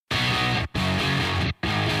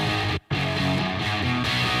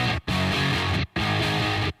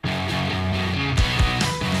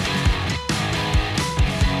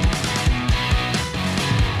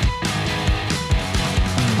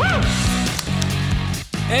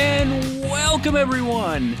And welcome,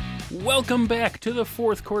 everyone. Welcome back to the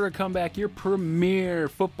Fourth Quarter Comeback, your premier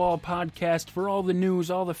football podcast for all the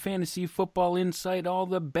news, all the fantasy football insight, all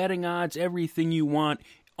the betting odds, everything you want,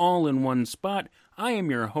 all in one spot. I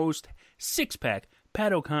am your host, Six-Pack,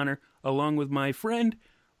 Pat O'Connor, along with my friend,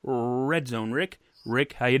 Red Zone Rick.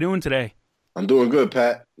 Rick, how you doing today? I'm doing good,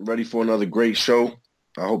 Pat. Ready for another great show.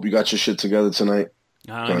 I hope you got your shit together tonight.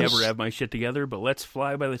 I never have my shit together, but let's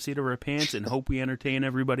fly by the seat of our pants and hope we entertain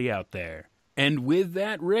everybody out there. And with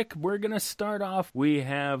that, Rick, we're going to start off. We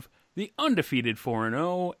have the undefeated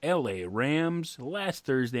 4-0 LA Rams. Last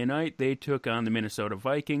Thursday night, they took on the Minnesota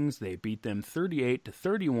Vikings. They beat them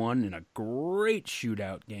 38-31 in a great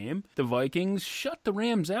shootout game. The Vikings shut the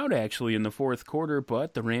Rams out, actually, in the fourth quarter,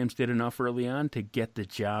 but the Rams did enough early on to get the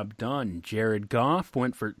job done. Jared Goff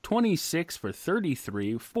went for 26 for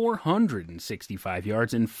 33, 465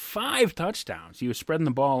 yards, and 5 touchdowns. He was spreading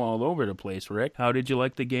the ball all over the place, Rick. How did you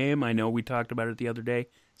like the game? I know we talked about it the other day.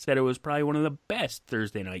 Said it was probably one of the best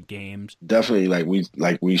Thursday night games. Definitely,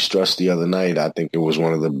 like we stressed the other night, I think it was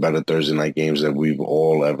one of the better Thursday night games that we've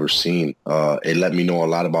all ever seen. It let me know a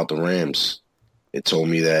lot about the Rams. It told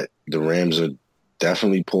me that the Rams are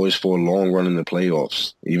definitely poised for a long run in the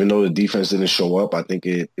playoffs. Even though the defense didn't show up, I think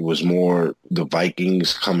it was more the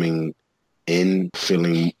Vikings coming in,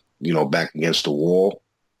 feeling, back against the wall.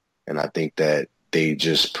 And I think that they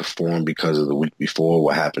just performed because of the week before,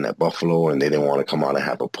 what happened at Buffalo, and they didn't want to come out and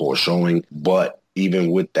have a poor showing. But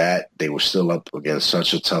even with that, they were still up against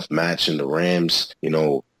such a tough match in the Rams.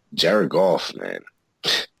 Jared Goff, man.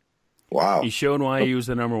 Wow. He showed why he was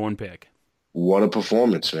the number one pick. What a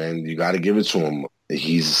performance, man. You got to give it to him.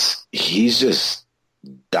 He's just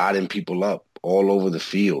dotting people up all over the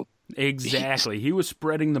field. Exactly. He was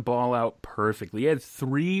spreading the ball out perfectly. He had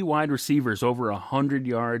 3 wide receivers over 100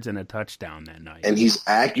 yards and a touchdown that night. And he's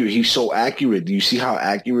accurate. He's so accurate. Do you see how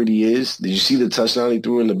accurate he is? Did you see the touchdown he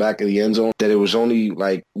threw in the back of the end zone? That it was only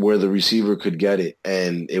like where the receiver could get it.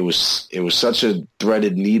 And it was such a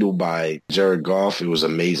threaded needle by Jared Goff. It was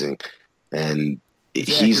amazing. And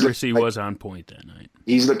his accuracy was on point that night.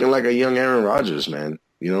 He's looking like a young Aaron Rodgers, man.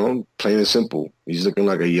 Plain and simple. He's looking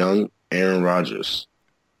like a young Aaron Rodgers.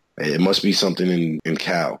 It must be something in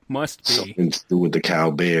Cal. Must be. Something to do with the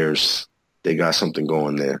Cal Bears. They got something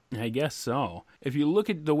going there. I guess so. If you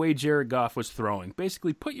look at the way Jared Goff was throwing,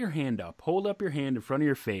 basically put your hand up, hold up your hand in front of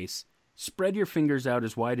your face, spread your fingers out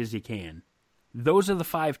as wide as you can. Those are the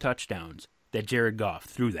 5 touchdowns that Jared Goff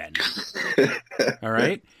threw that night. All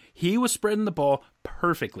right? He was spreading the ball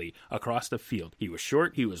perfectly across the field. He was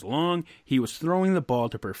short, he was long, he was throwing the ball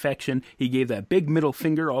to perfection. He gave that big middle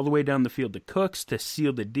finger all the way down the field to Cooks to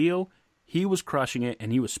seal the deal. He was crushing it,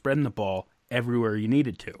 and he was spreading the ball everywhere you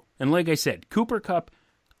needed to. And like I said, Cooper Kupp,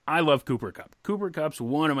 I love Cooper Kupp. Cooper Kupp's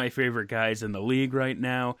one of my favorite guys in the league right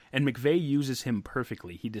now, and McVay uses him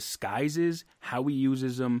perfectly. He disguises how he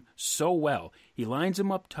uses him so well. He lines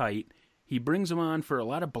him up tight. He brings him on for a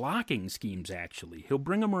lot of blocking schemes, actually. He'll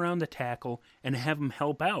bring him around the tackle and have him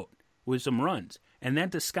help out with some runs. And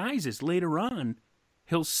that disguises later on.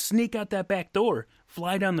 He'll sneak out that back door,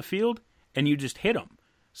 fly down the field, and you just hit him.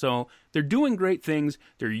 So they're doing great things.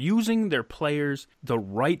 They're using their players the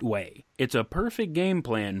right way. It's a perfect game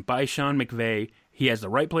plan by Sean McVay. He has the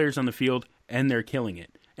right players on the field, and they're killing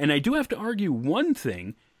it. And I do have to argue one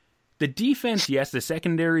thing. The defense, yes, the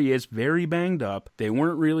secondary is very banged up. They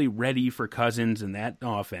weren't really ready for Cousins and that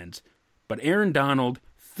offense. But Aaron Donald,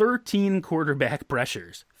 13 quarterback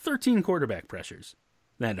pressures. 13 quarterback pressures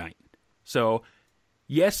that night. So,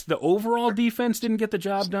 yes, the overall defense didn't get the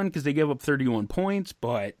job done because they gave up 31 points,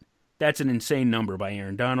 but that's an insane number by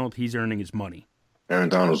Aaron Donald. He's earning his money. Aaron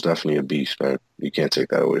Donald's definitely a beast, man. You can't take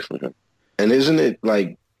that away from him. And isn't it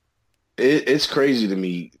like... It's crazy to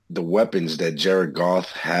me, the weapons that Jared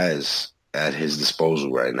Goff has at his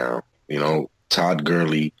disposal right now. Todd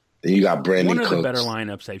Gurley. Then you got Brandon Cooks. One of the better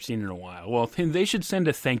lineups I've seen in a while. Well, they should send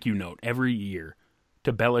a thank you note every year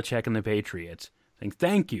to Belichick and the Patriots. Saying,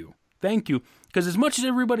 thank you. Because as much as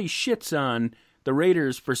everybody shits on the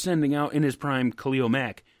Raiders for sending out in his prime Khalil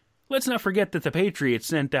Mack, let's not forget that the Patriots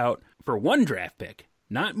sent out for 1 draft pick,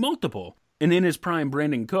 not multiple, and in his prime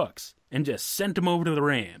Brandon Cooks, and just sent him over to the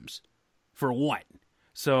Rams. For what?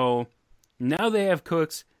 So now they have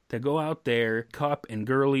Cooks to go out there, Kupp and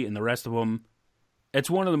Gurley and the rest of them. It's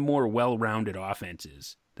one of the more well-rounded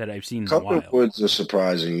offenses that I've seen in a while. Kupp Woods are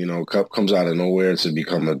surprising. Kupp comes out of nowhere to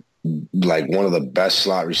become one of the best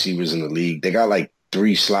slot receivers in the league. They got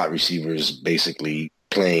 3 slot receivers basically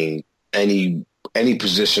playing any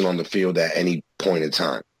position on the field at any point in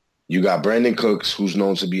time. You got Brandon Cooks, who's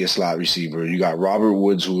known to be a slot receiver. You got Robert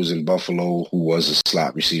Woods, who was in Buffalo, who was a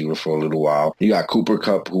slot receiver for a little while. You got Cooper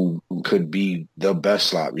Kupp, who could be the best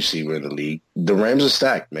slot receiver in the league. The Rams are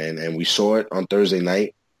stacked, man, and we saw it on Thursday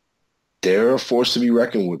night. They're a force to be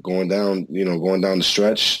reckoned with going down the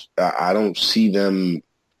stretch. I don't see them.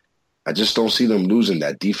 I just don't see them losing.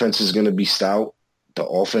 That defense is going to be stout. The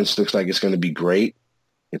offense looks like it's going to be great.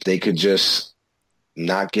 If they could just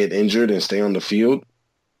not get injured and stay on the field,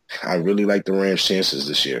 I really like the Rams' chances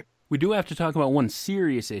this year. We do have to talk about one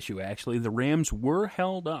serious issue, actually. The Rams were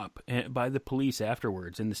held up by the police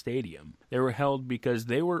afterwards in the stadium. They were held because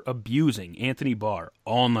they were abusing Anthony Barr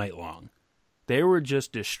all night long. They were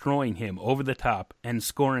just destroying him over the top and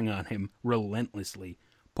scoring on him relentlessly.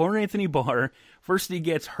 Poor Anthony Barr, first he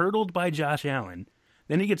gets hurdled by Josh Allen,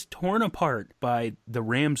 then he gets torn apart by the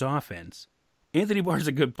Rams offense. Anthony Barr's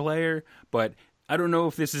a good player, but I don't know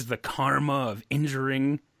if this is the karma of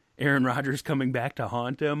injuring Aaron Rodgers coming back to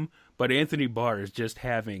haunt him, but Anthony Barr is just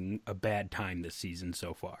having a bad time this season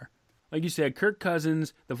so far. Like you said, Kirk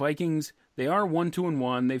Cousins, the Vikings, they are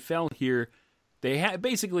 1-2-1. They fell here.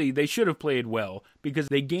 They should have played well because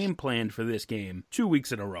they game planned for this game 2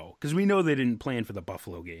 weeks in a row because we know they didn't plan for the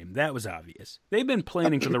Buffalo game. That was obvious. They've been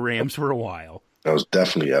planning for the Rams for a while. That was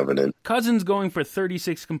definitely evident. Cousins going for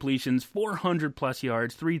 36 completions, 400-plus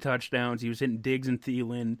yards, 3 touchdowns. He was hitting Diggs and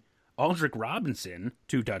Thielen. Aldrick Robinson,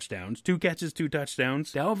 2 touchdowns, 2 catches, 2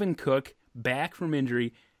 touchdowns. Dalvin Cook, back from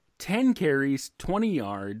injury, 10 carries, 20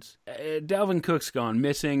 yards. Dalvin Cook's gone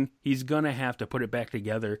missing. He's going to have to put it back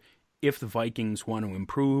together if the Vikings want to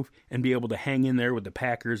improve and be able to hang in there with the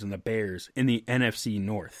Packers and the Bears in the NFC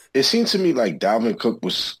North. It seemed to me like Dalvin Cook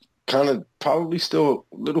was kind of probably still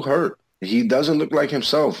a little hurt. He doesn't look like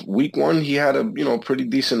himself. Week 1, he had a pretty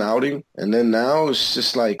decent outing. And then now it's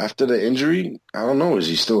just like after the injury, I don't know, is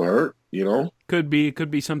he still hurt, Could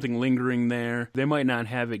be something lingering there. They might not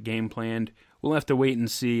have it game planned. We'll have to wait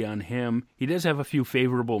and see on him. He does have a few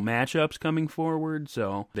favorable matchups coming forward,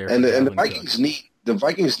 so the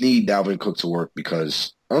Vikings need Dalvin Cook to work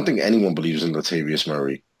because I don't think anyone believes in Latavius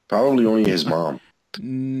Murray. Probably only his mom.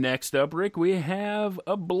 Next up, Rick, we have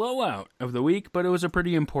a blowout of the week, but it was a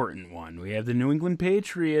pretty important one. We have the New England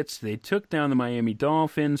Patriots. They took down the Miami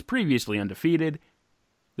Dolphins, previously undefeated.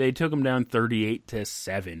 They took them down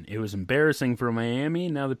 38-7. It was embarrassing for Miami.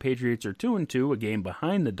 Now the Patriots are 2-2, a game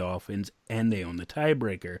behind the Dolphins, and they own the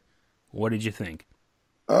tiebreaker. What did you think?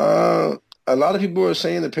 A lot of people are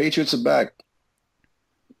saying the Patriots are back.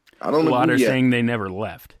 I don't agree yet. A lot are saying they never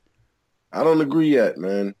left. I don't agree yet,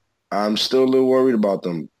 man. I'm still a little worried about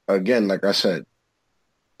them. Again, like I said,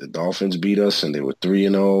 the Dolphins beat us and they were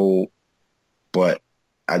 3-0, but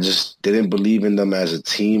I just didn't believe in them as a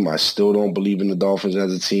team. I still don't believe in the Dolphins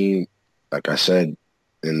as a team. Like I said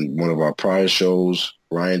in one of our prior shows,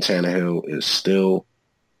 Ryan Tannehill is still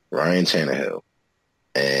Ryan Tannehill.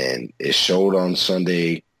 And it showed on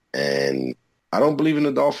Sunday, and I don't believe in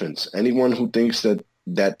the Dolphins. Anyone who thinks that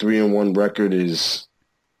 3-1 record is,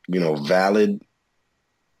 valid,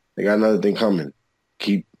 they got another thing coming.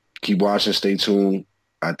 Keep watching, stay tuned.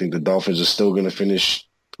 I think the Dolphins are still going to finish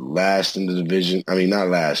last in the division. I mean, not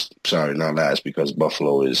last because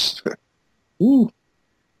Buffalo is woo.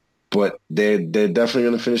 But they're definitely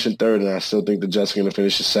going to finish in third, and I still think the Jets are going to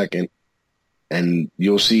finish in second. And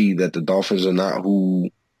you'll see that the Dolphins are not who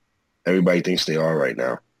everybody thinks they are right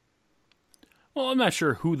now. Well, I'm not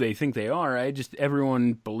sure who they think they are.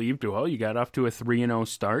 Everyone believed, well, you got off to a 3-0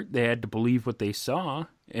 start. They had to believe what they saw.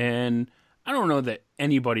 And I don't know that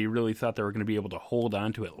anybody really thought they were going to be able to hold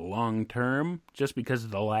on to it long term just because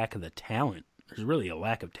of the lack of the talent. There's really a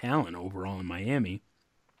lack of talent overall in Miami.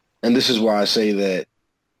 And this is why I say that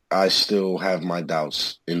I still have my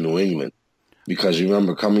doubts in New England. Because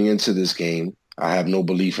remember, coming into this game, I have no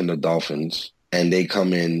belief in the Dolphins. And they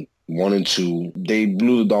come in 1-2. They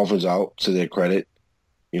blew the Dolphins out, to their credit.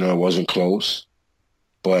 It wasn't close.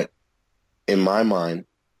 But in my mind,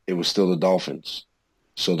 it was still the Dolphins.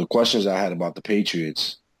 So the questions I had about the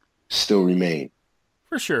Patriots still remain.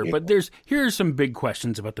 For sure, but here are some big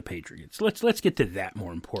questions about the Patriots. Let's get to that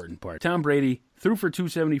more important part. Tom Brady threw for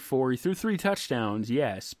 274. He threw 3 touchdowns,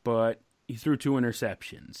 yes, but he threw 2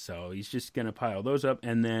 interceptions. So he's just going to pile those up.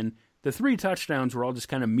 And then the 3 touchdowns were all just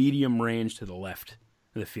kind of medium range to the left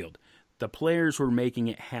of the field. The players were making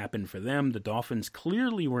it happen for them. The Dolphins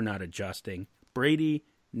clearly were not adjusting. Brady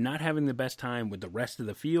not having the best time with the rest of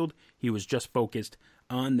the field. He was just focused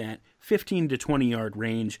on that 15 to 20 yard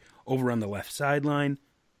range over on the left sideline.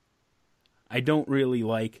 I don't really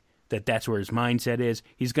like that's where his mindset is.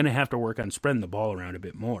 He's going to have to work on spreading the ball around a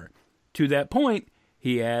bit more. To that point,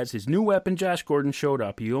 He has his new weapon, Josh Gordon, showed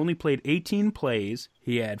up. He only played 18 plays.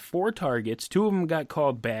 He had 4 targets. 2 of them got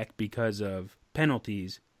called back because of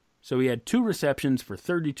penalties. So he had 2 receptions for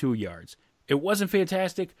 32 yards. It wasn't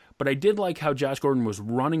fantastic, but I did like how Josh Gordon was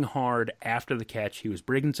running hard after the catch. He was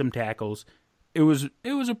breaking some tackles. It was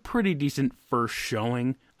a pretty decent first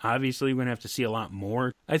showing. Obviously, we're going to have to see a lot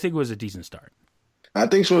more. I think it was a decent start. I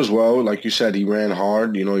think so as well. Like you said, he ran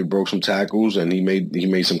hard. You know, he broke some tackles and he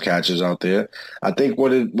made some catches out there. I think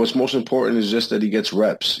what's most important is just that he gets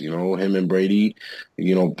reps. You know, him and Brady,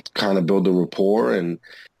 you know, kind of build a rapport. And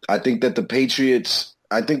I think that the Patriots,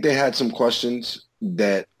 I think they had some questions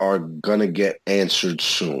that are gonna get answered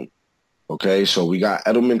soon. Okay, so we got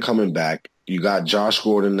Edelman coming back. You got Josh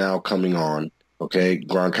Gordon now coming on. Okay,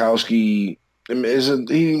 Gronkowski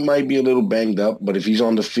he might be a little banged up, but if he's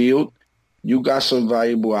on the field, you got some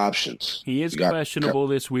valuable options. He is questionable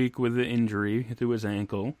this week with the injury to his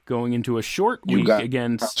ankle, going into a short week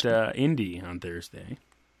against Indy on Thursday.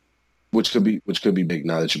 Which could be big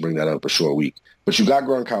now that you bring that up, a short week. But you got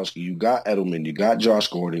Gronkowski, you got Edelman, you got Josh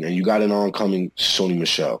Gordon, and you got an oncoming Sony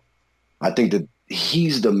Michel. I think that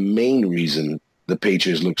he's the main reason the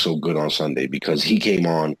Patriots looked so good on Sunday, because he came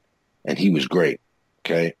on and he was great.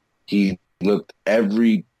 Okay? He looked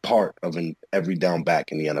every part of every down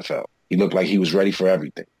back in the NFL. He looked like he was ready for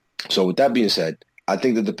everything. So with that being said, I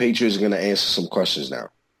think that the Patriots are going to answer some questions now.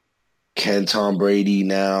 Can Tom Brady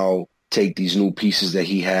now take these new pieces that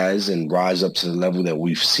he has and rise up to the level that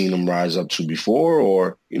we've seen him rise up to before?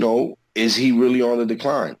 Or, you know, is he really on the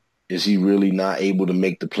decline? Is he really not able to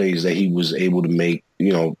make the plays that he was able to make,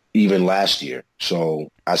 you know, even last year?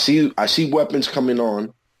 So I see weapons coming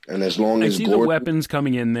on. And as long as the weapons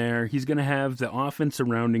coming in there, he's going to have the offense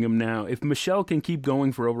surrounding him now. If Michel can keep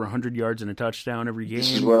going for over 100 yards and a touchdown every game,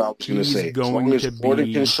 this is what I was going to say. As long as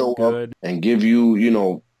Gordon can show up and give you, you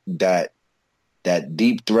know, that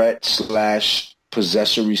deep threat /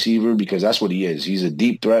 possessor receiver, because that's what he is. He's a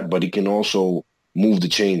deep threat, but he can also move the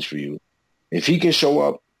chains for you. If he can show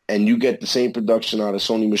up and you get the same production out of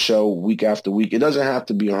Sony Michel week after week, it doesn't have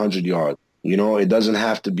to be 100 yards. You know, it doesn't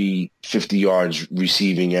have to be 50 yards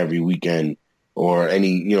receiving every weekend or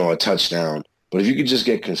any, you know, a touchdown. But if you could just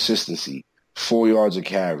get consistency, 4 yards a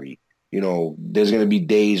carry, you know, there's going to be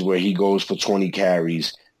days where he goes for 20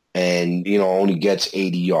 carries and, you know, only gets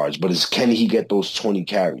 80 yards. But can he get those 20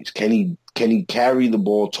 carries? Can he carry the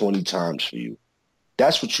ball 20 times for you?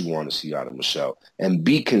 That's what you want to see out of Michel. And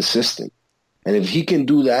be consistent. And if he can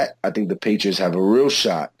do that, I think the Patriots have a real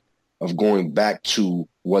shot of going back to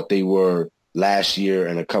what they were last year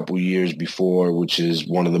and a couple years before, which is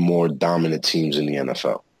one of the more dominant teams in the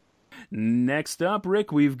NFL. Next up,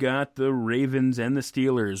 Rick, we've got the Ravens and the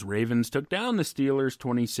Steelers. Ravens took down the Steelers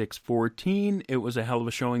 26-14. It was a hell of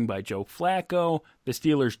a showing by Joe Flacco. The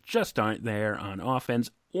Steelers just aren't there on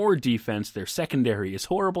offense or defense. Their secondary is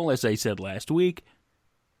horrible, as I said last week.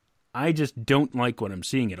 I just don't like what I'm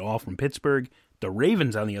seeing at all from Pittsburgh. The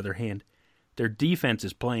Ravens, on the other hand, their defense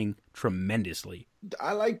is playing tremendously.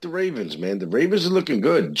 I like the Ravens, man. The Ravens are looking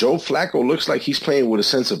good. Joe Flacco looks like he's playing with a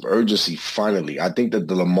sense of urgency finally. I think that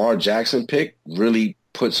the Lamar Jackson pick really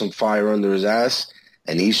put some fire under his ass,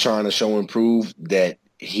 and he's trying to show and prove that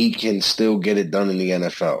he can still get it done in the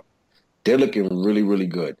NFL. They're looking really, really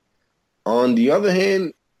good. On the other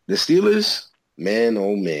hand, the Steelers, man,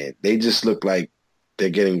 oh man, they just look like they're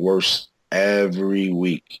getting worse every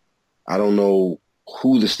week. I don't know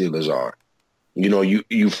who the Steelers are. You know,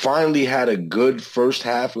 you finally had a good first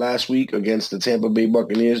half last week against the Tampa Bay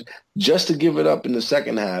Buccaneers, just to give it up in the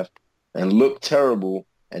second half and look terrible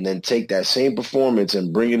and then take that same performance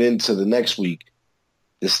and bring it into the next week.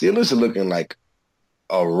 The Steelers are looking like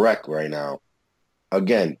a wreck right now.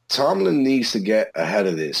 Again, Tomlin needs to get ahead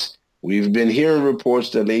of this. We've been hearing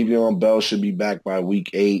reports that Le'Veon Bell should be back by week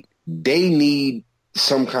 8. They need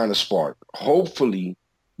some kind of spark. Hopefully,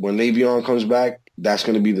 when Le'Veon comes back, that's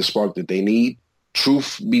going to be the spark that they need.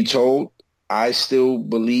 Truth be told, I still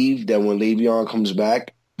believe that when Le'Veon comes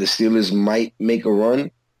back, the Steelers might make a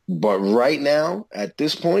run. But right now, at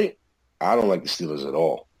this point, I don't like the Steelers at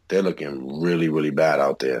all. They're looking really, really bad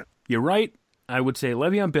out there. You're right. I would say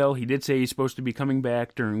Le'Veon Bell, he did say he's supposed to be coming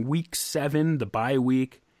back during week 7, the bye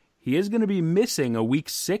week. He is going to be missing a week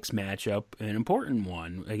 6 matchup, an important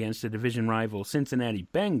one, against the division rival Cincinnati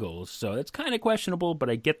Bengals. So that's kind of questionable, but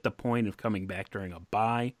I get the point of coming back during a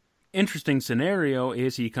bye. Interesting scenario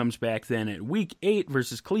is he comes back then at week 8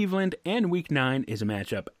 versus Cleveland, and week 9 is a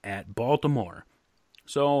matchup at Baltimore.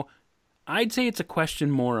 So I'd say it's a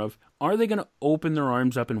question more of, are they going to open their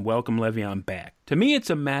arms up and welcome Le'Veon back? To me, it's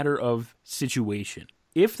a matter of situation.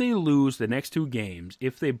 If they lose the next 2 games,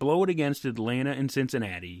 if they blow it against Atlanta and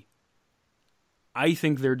Cincinnati, I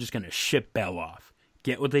think they're just going to ship Bell off.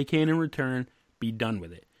 Get what they can in return, be done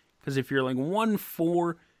with it. Because if you're like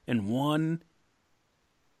 1-4-1,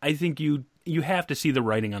 I think you have to see the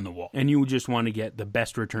writing on the wall. And you just want to get the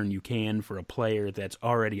best return you can for a player that's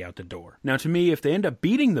already out the door. Now, to me, if they end up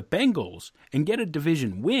beating the Bengals and get a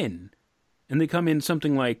division win, and they come in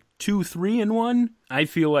something like 2-3-1, I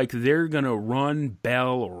feel like they're going to run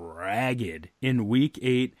Bell ragged in Week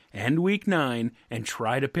 8 and Week 9 and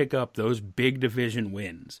try to pick up those big division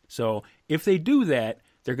wins. So if they do that,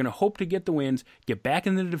 they're going to hope to get the wins, get back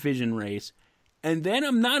in the division race, and then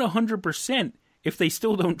I'm not 100% if they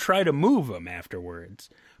still don't try to move him afterwards.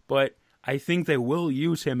 But I think they will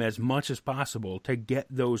use him as much as possible to get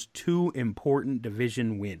those 2 important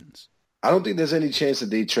division wins. I don't think there's any chance that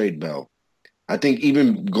they trade Bell. I think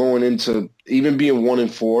even going into, even being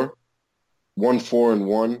 1-4,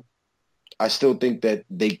 1-4-1, I still think that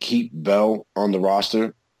they keep Bell on the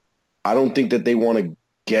roster. I don't think that they want to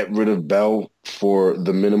get rid of Bell for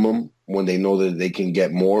the minimum when they know that they can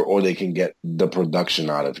get more or they can get the production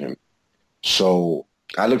out of him. So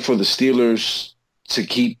I look for the Steelers to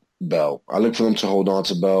keep Bell. I look for them to hold on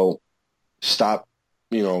to Bell, stop,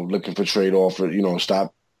 looking for trade offer,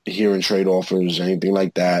 stop hearing trade offers, anything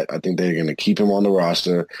like that. I think they're going to keep him on the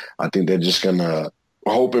roster. I think they're just going to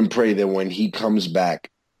hope and pray that when he comes back,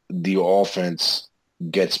 the offense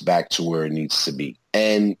gets back to where it needs to be.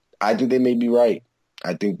 And I think they may be right.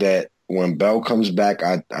 I think that when Bell comes back,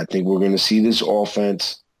 I think we're going to see this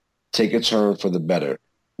offense take a turn for the better.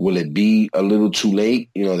 Will it be a little too late?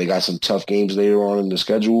 They got some tough games later on in the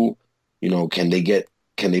schedule. Can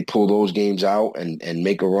they pull those games out and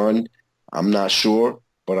make a run? I'm not sure,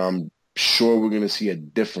 but I'm sure we're going to see a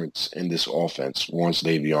difference in this offense once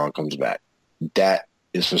Le'Veon comes back. That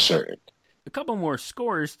is for certain. A couple more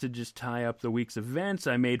scores to just tie up the week's events.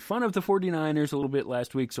 I made fun of the 49ers a little bit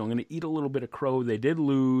last week, so I'm going to eat a little bit of crow. They did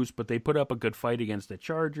lose, but they put up a good fight against the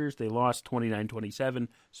Chargers. They lost 29-27,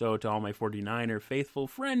 so to all my 49er faithful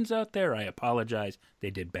friends out there, I apologize. They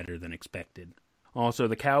did better than expected. Also,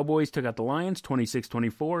 the Cowboys took out the Lions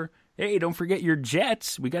 26-24. Hey, don't forget your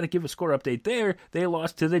Jets. We got to give a score update there. They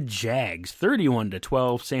lost to the Jags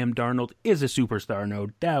 31-12. Sam Darnold is a superstar, no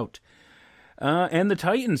doubt. And the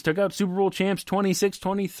Titans took out Super Bowl champs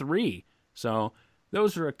 26-23. So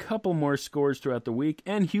those are a couple more scores throughout the week.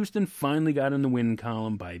 And Houston finally got in the win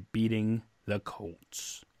column by beating the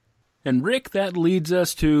Colts. And Rick, that leads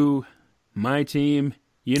us to my team.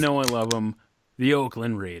 You know I love them. The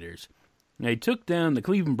Oakland Raiders. They took down the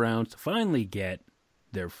Cleveland Browns to finally get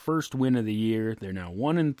their first win of the year. They're now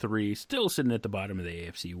 1-3, still sitting at the bottom of the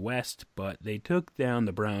AFC West, but they took down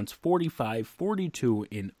the Browns 45-42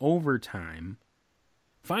 in overtime.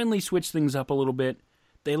 Finally switched things up a little bit.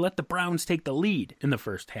 They let the Browns take the lead in the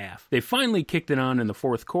first half. They finally kicked it on in the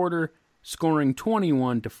fourth quarter, scoring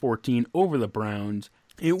 21-14 over the Browns.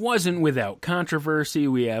 It wasn't without controversy.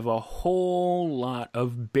 We have a whole lot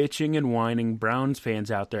of bitching and whining Browns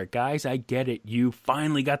fans out there. Guys, I get it. You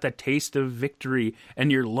finally got the taste of victory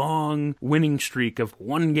and your long winning streak of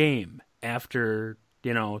one game after,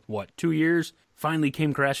 2 years finally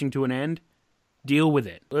came crashing to an end. Deal with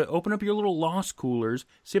it. Open up your little loss coolers,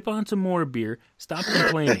 sip on some more beer, stop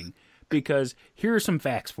complaining, because here are some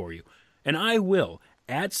facts for you. And I will.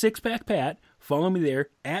 At Sixpack Pat, follow me there.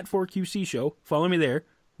 At 4QC Show, follow me there.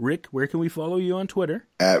 Rick, where can we follow you on Twitter?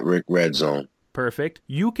 At Rick Red Zone. Perfect.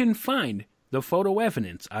 You can find the photo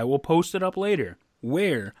evidence, I will post it up later,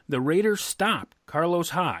 where the Raiders stopped Carlos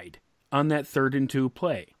Hyde on that 3rd and 2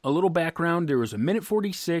 play. A little background, there was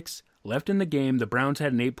 1:46 left in the game. The Browns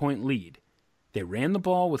had an 8-point lead. They ran the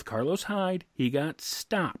ball with Carlos Hyde. He got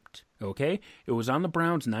stopped, okay? It was on the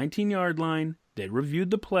Browns' 19-yard line. They reviewed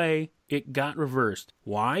the play. It got reversed.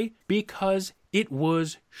 Why? Because it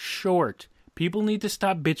was short. People need to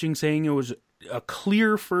stop bitching saying it was a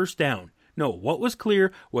clear first down. No, what was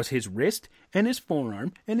clear was his wrist and his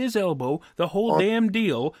forearm and his elbow. The whole damn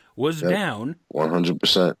deal was down.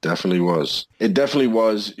 100%. Definitely was. It definitely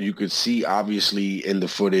was. You could see, obviously, in the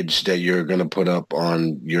footage that you're going to put up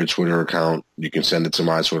on your Twitter account. You can send it to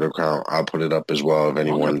my Twitter account. I'll put it up as well if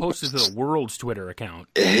anyone. I'm going to post it to the world's Twitter account.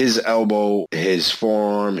 His elbow, his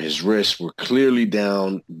forearm, his wrist were clearly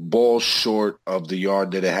down, ball short of the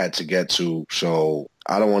yard that it had to get to. So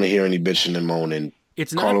I don't want to hear any bitching and moaning.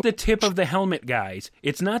 It's not the tip of the helmet, guys.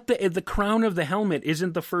 It's not the crown of the helmet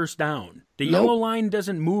isn't the first down. The yellow line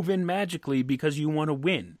doesn't move in magically because you want to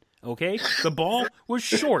win, okay? The ball was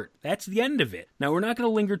short. That's the end of it. Now, we're not going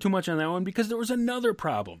to linger too much on that one because there was another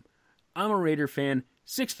problem. I'm a Raider fan.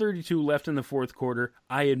 6:32 left in the fourth quarter.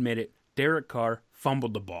 I admit it. Derek Carr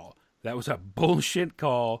fumbled the ball. That was a bullshit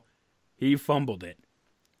call. He fumbled it.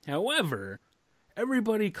 However,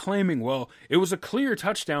 Everybody claiming, well, it was a clear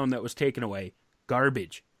touchdown that was taken away.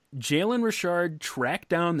 Garbage. Jalen Richard tracked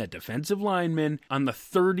down that defensive lineman on the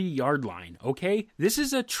 30-yard line, okay? This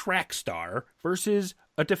is a track star versus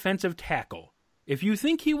a defensive tackle. If you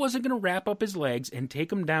think he wasn't going to wrap up his legs and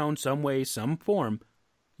take him down some way, some form,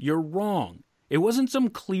 you're wrong. It wasn't some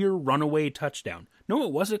clear runaway touchdown. No,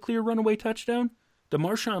 it was a clear runaway touchdown. The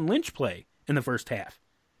Marshawn Lynch play in the first half,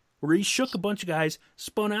 where he shook a bunch of guys,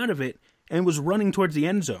 spun out of it, and was running towards the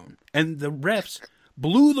end zone. And the refs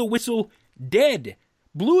blew the whistle dead.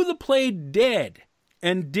 Blew the play dead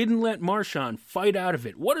and didn't let Marshawn fight out of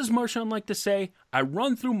it. What does Marshawn like to say? I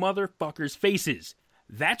run through motherfuckers' faces.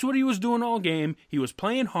 That's what he was doing all game. He was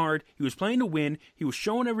playing hard. He was playing to win. He was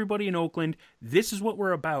showing everybody in Oakland, this is what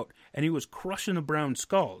we're about. And he was crushing the Brown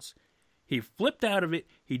skulls. He flipped out of it.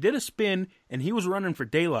 He did a spin, and he was running for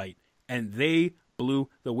daylight. And they blew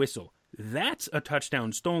the whistle. That's a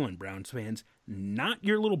touchdown stolen, Browns fans. Not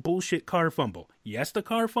your little bullshit car fumble. Yes, the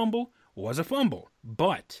car fumble was a fumble.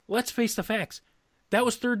 But let's face the facts. That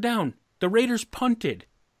was third down. The Raiders punted.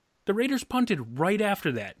 The Raiders punted right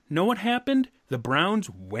after that. Know what happened? The Browns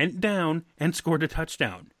went down and scored a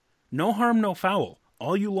touchdown. No harm, no foul.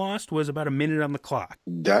 All you lost was about a minute on the clock.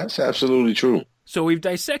 That's absolutely true. So we've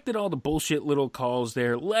dissected all the bullshit little calls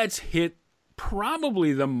there. Let's hit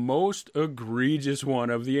probably the most egregious one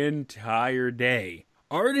of the entire day.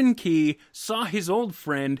 Arden Key saw his old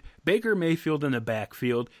friend Baker Mayfield in the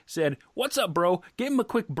backfield, said, "What's up, bro?" Gave him a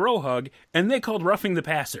quick bro hug, and they called roughing the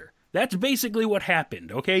passer. That's basically what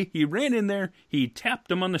happened, okay? He ran in there, he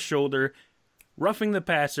tapped him on the shoulder, roughing the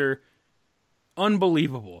passer.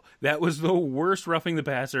 Unbelievable. That was the worst roughing the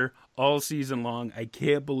passer all season long. I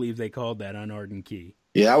can't believe they called that on Arden Key.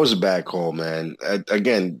 Yeah, that was a bad call, man.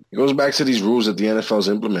 Again, it goes back to these rules that the NFL's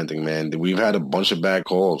implementing, man. We've had a bunch of bad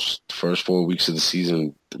calls. The first 4 weeks of the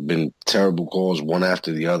season have been terrible calls, one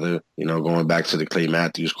after the other. You know, going back to the Clay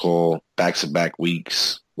Matthews call, back-to-back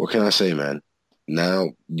weeks. What can I say, man? Now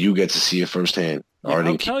you get to see it firsthand. Yeah,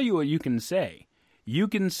 I'll tell you what you can say. You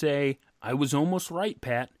can say, I was almost right,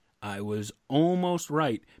 Pat. I was almost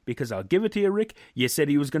right. Because I'll give it to you, Rick. You said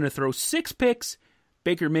he was going to throw 6 picks.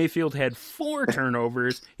 Baker Mayfield had 4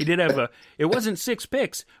 turnovers. He did have it wasn't 6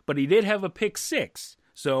 picks, but he did have a pick 6.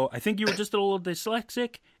 So I think you were just a little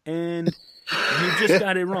dyslexic, and you just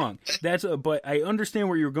got it wrong. But I understand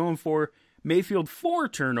where you're going for. Mayfield 4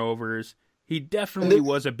 turnovers. He definitely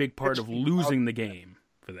was a big part of losing the game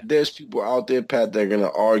for that. There's people out there, Pat, that are going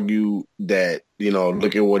to argue that, you know,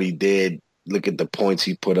 look at what he did, look at the points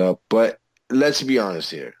he put up. But let's be honest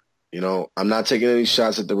here. You know, I'm not taking any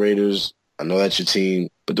shots at the Raiders. I know that's your team,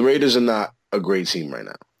 but the Raiders are not a great team right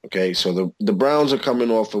now, okay? So the Browns are coming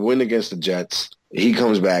off a win against the Jets. He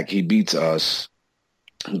comes back. He beats us.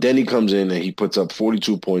 Then he comes in and he puts up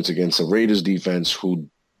 42 points against the Raiders defense who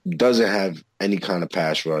doesn't have any kind of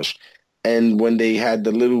pass rush. And when they had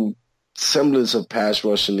the little semblance of pass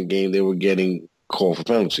rush in the game, they were getting called for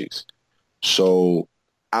penalties. So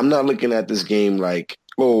I'm not looking at this game like,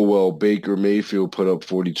 oh, well, Baker Mayfield put up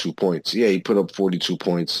 42 points. Yeah, he put up 42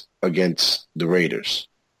 points against the Raiders.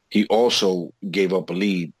 He also gave up a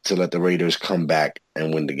lead to let the Raiders come back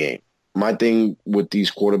and win the game. My thing with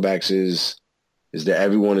these quarterbacks is that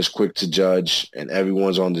everyone is quick to judge and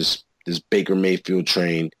everyone's on this Baker Mayfield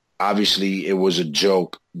train. Obviously, it was a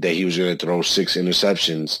joke that he was going to throw 6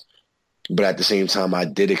 interceptions, but at the same time, I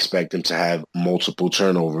did expect him to have multiple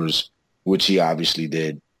turnovers, which he obviously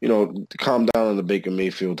did. You know, calm down on the Baker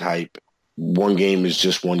Mayfield hype. One game is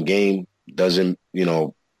just one game. Doesn't, you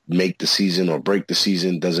know, make the season or break the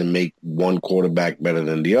season. Doesn't make one quarterback better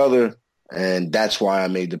than the other. And that's why I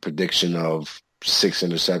made the prediction of 6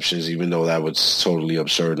 interceptions, even though that was totally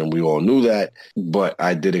absurd and we all knew that. But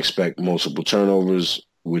I did expect multiple turnovers,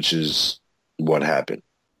 which is what happened.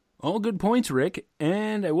 All good points, Rick.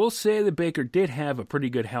 And I will say that Baker did have a pretty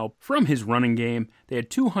good help from his running game. They had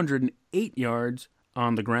 208 yards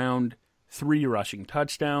on the ground, 3 rushing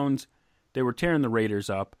touchdowns. They were tearing the Raiders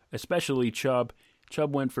up, especially Chubb.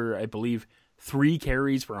 Chubb went for, I believe, 3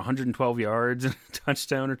 carries for 112 yards and a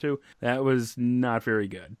touchdown or 2. That was not very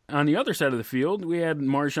good. On the other side of the field, we had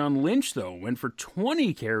Marshawn Lynch, though. Went for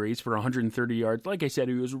 20 carries for 130 yards. Like I said,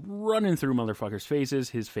 he was running through motherfuckers'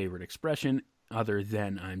 faces, his favorite expression, other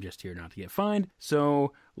than I'm just here not to get fined.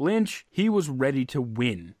 So Lynch, he was ready to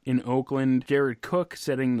win in Oakland. Jared Cook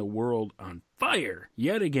setting the world on fire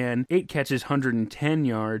yet again. 8 catches, 110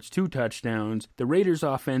 yards, 2 touchdowns. The Raiders'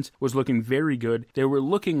 offense was looking very good. They were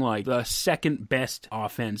looking like the second best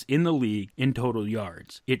offense in the league in total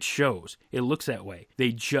yards. It shows. It looks that way.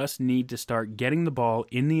 They just need to start getting the ball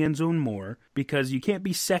in the end zone more, because you can't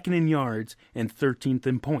be second in yards and 13th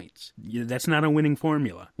in points. That's not a winning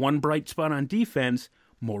formula. One bright spot on defense,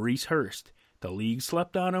 Maurice Hurst. The league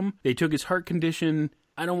slept on him. They took his heart condition,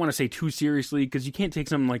 I don't want to say too seriously, because you can't take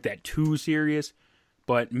something like that too serious,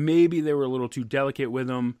 but maybe they were a little too delicate with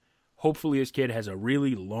him. Hopefully this kid has a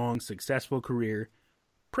really long, successful career,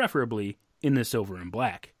 preferably in the silver and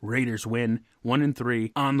black. Raiders win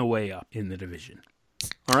 1-3 on the way up in the division.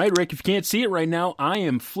 All right, Rick, if you can't see it right now, I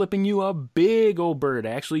am flipping you a big old bird.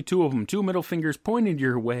 Actually, 2 of them, 2 middle fingers pointed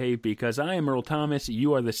your way, because I am Earl Thomas.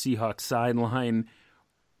 You are the Seahawks sideline.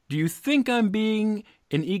 Do you think I'm being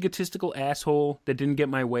an egotistical asshole that didn't get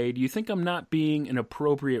my way? Do you think I'm not being an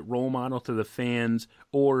appropriate role model to the fans?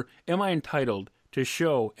 Or am I entitled to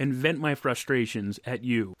show and vent my frustrations at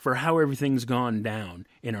you for how everything's gone down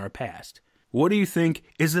in our past? What do you think?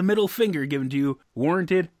 Is the middle finger given to you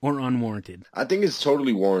warranted or unwarranted? I think it's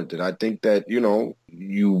totally warranted. I think that,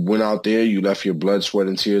 you went out there, you left your blood, sweat,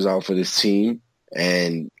 and tears out for this team,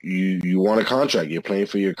 and you want a contract. You're playing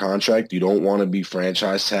for your contract. You don't want to be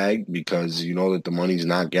franchise tagged, because you know that the money's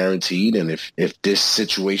not guaranteed. And if this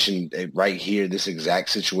situation right here, this exact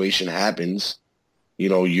situation happens,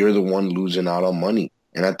 you're the one losing out on money.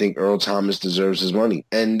 And I think Earl Thomas deserves his money.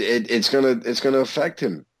 And it's gonna affect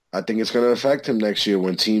him. I think it's going to affect him next year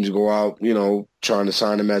when teams go out, trying to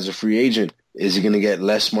sign him as a free agent. Is he going to get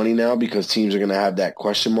less money now because teams are going to have that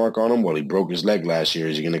question mark on him? Well, he broke his leg last year.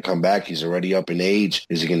 Is he going to come back? He's already up in age.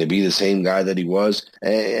 Is he going to be the same guy that he was?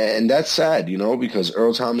 And that's sad, because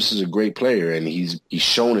Earl Thomas is a great player, and he's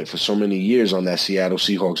shown it for so many years on that Seattle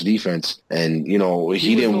Seahawks defense. And, he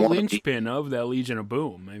didn't want the linchpin of that Legion of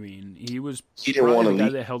Boom. I mean, he was he didn't want to the guy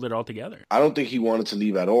leave. that held it all together. I don't think he wanted to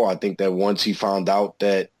leave at all. I think that once he found out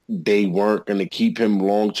that they weren't going to keep him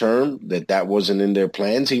long term, that wasn't in their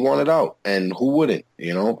plans, he wanted out. And who wouldn't?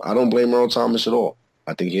 I don't blame Earl Thomas at all.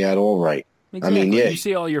 I think he had all right. Exactly. I mean, yeah. You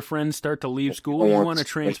see all your friends start to leave school, you want to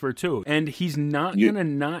transfer too. And he's not going to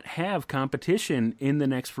not have competition in the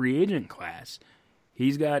next free agent class.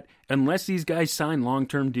 He's got, unless these guys sign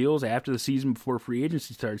long-term deals after the season before free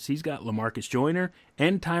agency starts, he's got LaMarcus Joyner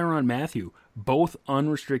and Tyrann Mathieu, both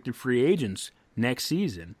unrestricted free agents next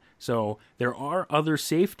season. So there are other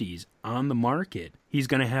safeties on the market he's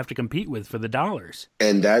going to have to compete with for the dollars.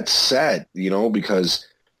 And that's sad, because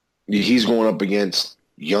he's going up against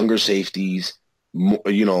younger safeties,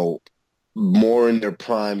 more in their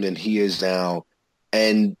prime than he is now.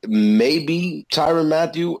 And maybe Tyrann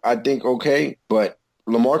Mathieu, I think, okay, but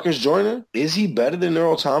LaMarcus Joyner, is he better than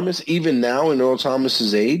Earl Thomas, even now in Earl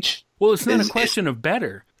Thomas's age? Well, it's not a question of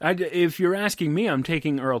better. If you're asking me, I'm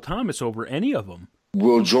taking Earl Thomas over any of them.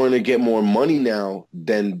 Will Joyner get more money now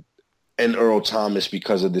than an Earl Thomas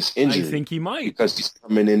because of this injury? I think he might. Because he's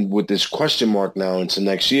coming in with this question mark now into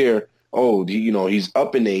next year. Oh, he's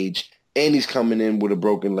up in age, and he's coming in with a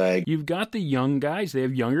broken leg. You've got the young guys. They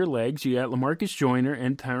have younger legs. You got LaMarcus Joyner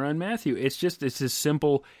and Tyrann Mathieu. It's as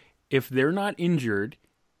simple. If they're not injured,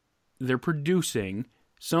 they're producing.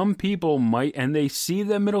 Some people might, and they see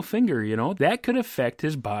the middle finger, that could affect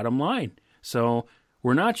his bottom line. So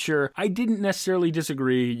we're not sure. I didn't necessarily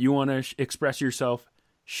disagree. You want to express yourself,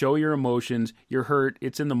 show your emotions. You're hurt.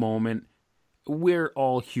 It's in the moment. We're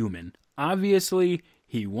all human. Obviously,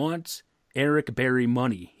 he wants Eric Berry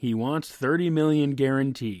money. He wants $30 million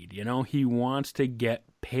guaranteed. He wants to get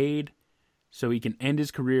paid so he can end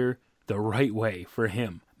his career the right way for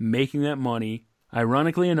him, making that money.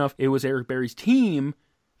 Ironically enough, it was Eric Berry's team,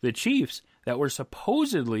 the Chiefs, that were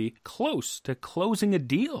supposedly close to closing a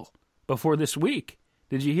deal before this week.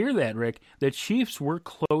 Did you hear that, Rick? The Chiefs were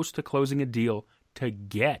close to closing a deal to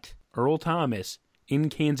get Earl Thomas in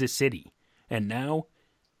Kansas City. And now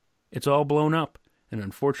it's all blown up. And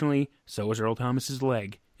unfortunately, so is Earl Thomas's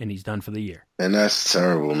leg, and he's done for the year. And that's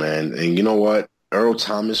terrible, man. And you know what? Earl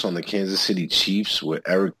Thomas on the Kansas City Chiefs with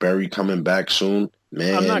Eric Berry coming back soon,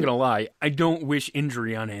 man. I'm not going to lie. I don't wish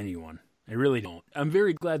injury on anyone. I really don't. I'm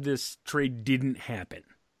very glad this trade didn't happen.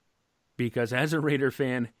 Because as a Raider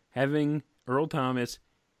fan, having Earl Thomas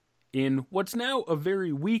in what's now a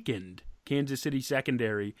very weakened Kansas City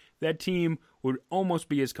secondary, that team would almost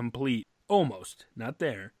be as complete, almost, not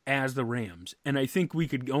there, as the Rams. And I think we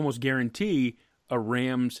could almost guarantee a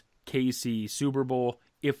Rams-KC Super Bowl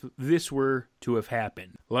if this were to have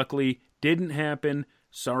happened. Luckily, didn't happen.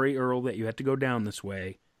 Sorry, Earl, that you had to go down this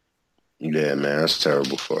way. Yeah, man, that's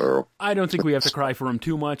terrible for Earl. I don't think we have to cry for him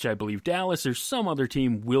too much. I believe Dallas or some other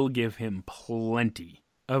team will give him plenty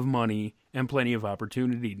of money and plenty of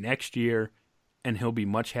opportunity next year, and he'll be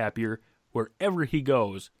much happier wherever he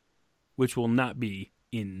goes, which will not be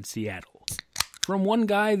in Seattle. From one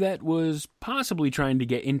guy that was possibly trying to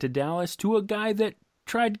get into Dallas to a guy that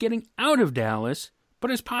tried getting out of Dallas,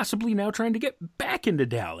 but is possibly now trying to get back into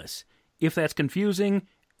Dallas. If that's confusing,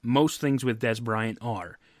 most things with Dez Bryant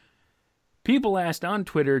are. People asked on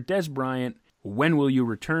Twitter, Dez Bryant, when will you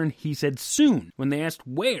return? He said soon. When they asked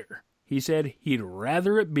where, he said he'd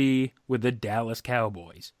rather it be with the Dallas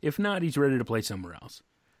Cowboys. If not, he's ready to play somewhere else.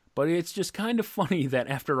 But it's just kind of funny that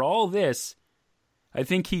after all this, I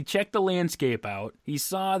think he checked the landscape out. He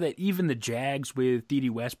saw that even the Jags with Dede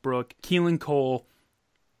Westbrook, Keelan Cole,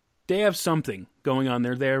 they have something going on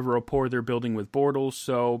there. They have a rapport they're building with Bortles,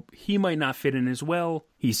 so he might not fit in as well.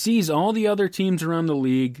 He sees all the other teams around the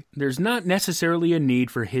league. There's not necessarily a need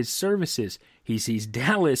for his services. He sees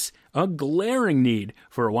Dallas a glaring need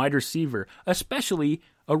for a wide receiver, especially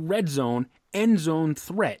a red zone, end zone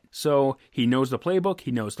threat. So he knows the playbook,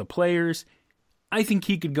 he knows the players. I think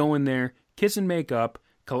he could go in there, kiss and make up,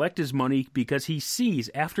 collect his money, because he sees,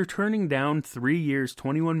 after turning down 3 years,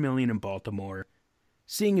 $21 million in Baltimore,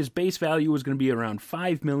 seeing his base value was going to be around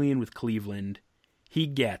 $5 million with Cleveland, he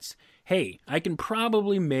gets, hey, I can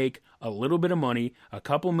probably make a little bit of money, a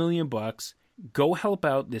couple $1,000,000, go help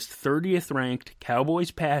out this 30th ranked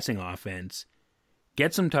Cowboys passing offense,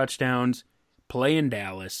 get some touchdowns, play in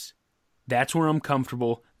Dallas. That's where I'm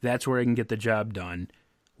comfortable. That's where I can get the job done.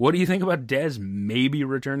 What do you think about Dez maybe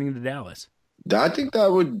returning to Dallas? I think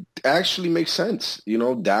that would actually make sense. You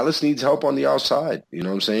know, Dallas needs help on the outside. You know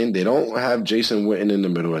what I'm saying? They don't have Jason Witten in the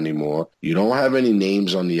middle anymore. You don't have any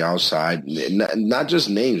names on the outside. Not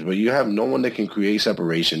just names, but you have no one that can create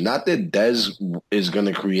separation. Not that Dez is going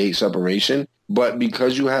to create separation, but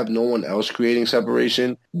because you have no one else creating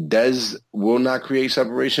separation, Dez will not create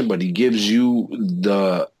separation, but he gives you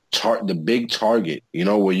the big target, you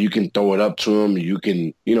know, where you can throw it up to him, you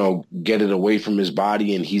can, you know, get it away from his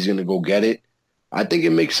body and he's going to go get it. I think it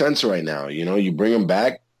makes sense right now. You know, you bring him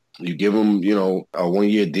back, you give him, you know, a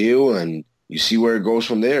 1-year deal, and you see where it goes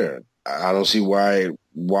from there. I don't see why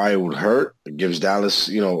it would hurt. It gives Dallas,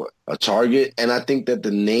 you know, a target. And I think that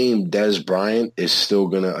the name Dez Bryant is still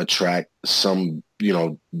going to attract some, you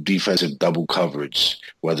know, defensive double coverage,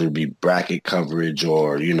 whether it be bracket coverage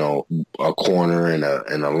or, you know, a corner and a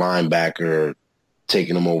linebacker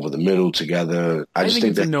taking them over the middle together. I just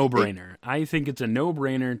think it's a no-brainer. I think it's a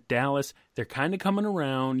no-brainer. Dallas, they're kind of coming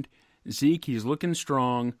around. Zeke, he's looking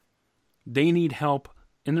strong. They need help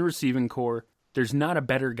in the receiving core. There's not a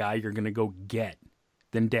better guy you're going to go get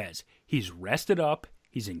than Dez. He's rested up.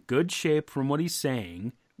 He's in good shape from what he's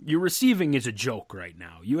saying. Your receiving is a joke right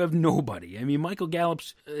now. You have nobody. I mean, Michael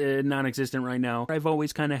Gallup's non-existent right now. I've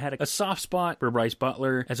always kind of had a soft spot for Bryce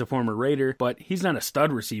Butler as a former Raider, but he's not a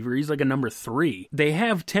stud receiver. He's like a number 3. They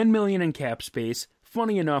have $10 million in cap space.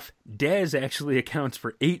 Funny enough, Dez actually accounts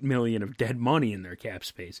for $8 million of dead money in their cap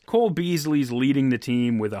space. Cole Beasley's leading the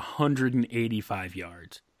team with 185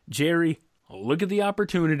 yards. Jerry, look at the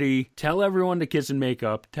opportunity. Tell everyone to kiss and make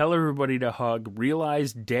up. Tell everybody to hug.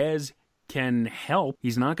 Realize Dez can help.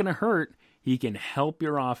 He's not going to hurt. He can help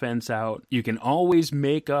your offense out. You can always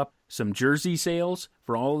make up some jersey sales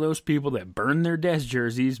for all those people that burn their Dez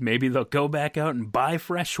jerseys. Maybe they'll go back out and buy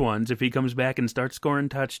fresh ones if he comes back and starts scoring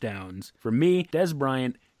touchdowns. For me, Dez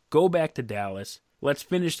Bryant, go back to Dallas. Let's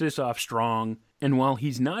finish this off strong. And while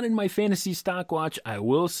he's not in my fantasy stock watch, I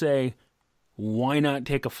will say, why not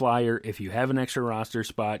take a flyer if you have an extra roster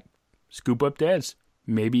spot? Scoop up Dez.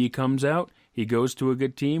 Maybe he comes out, he goes to a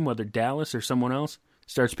good team, whether Dallas or someone else,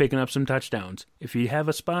 starts picking up some touchdowns. If you have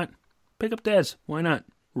a spot, pick up Dez. Why not?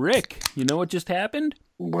 Rick, you know what just happened?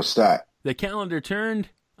 What's that? The calendar turned,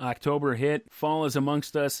 October hit, fall is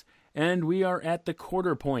amongst us, and we are at the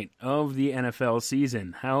quarter point of the NFL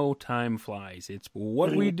season. How time flies. It's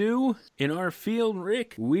what we do in our field,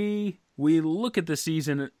 Rick. We look at the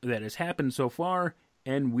season that has happened so far,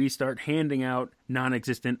 and we start handing out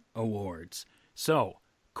non-existent awards. So,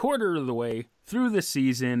 quarter of the way through the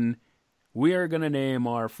season, we are going to name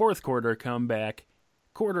our fourth quarter comeback,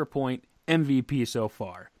 quarter point MVP so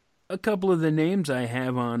far. A couple of the names I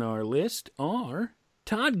have on our list are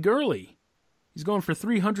Todd Gurley. He's going for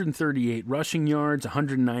 338 rushing yards,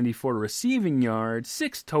 194 receiving yards,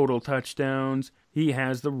 6 total touchdowns. He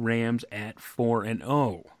has the Rams at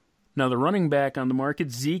 4-0. Now, the running back on the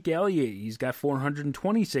market, Zeke Elliott. He's got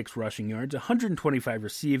 426 rushing yards, 125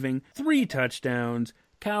 receiving, 3 touchdowns.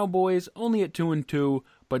 Cowboys only at 2-2,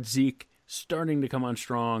 but Zeke starting to come on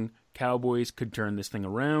strong. Cowboys could turn this thing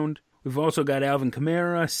around. We've also got Alvin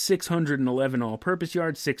Kamara, 611 all-purpose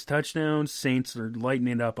yards, 6 touchdowns. Saints are lighting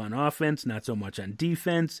it up on offense, not so much on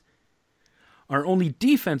defense. Our only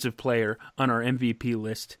defensive player on our MVP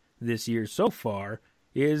list this year so far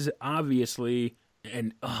is obviously,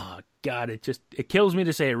 and oh God, it kills me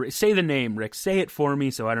to say it. Say the name, Rick. Say it for me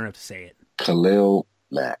so I don't have to say it. Khalil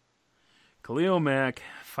Mack. Khalil Mack,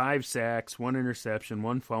 5 sacks, 1 interception,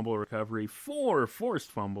 1 fumble recovery, 4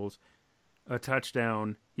 forced fumbles, a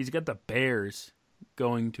touchdown. He's got the Bears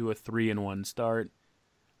going to a 3-1 start,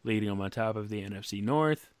 leading them on top of the NFC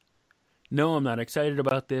North. No, I'm not excited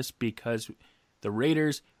about this because the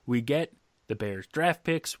Raiders, we get the Bears draft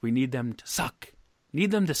picks. We need them to suck. Need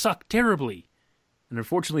them to suck terribly. And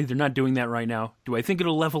unfortunately, they're not doing that right now. Do I think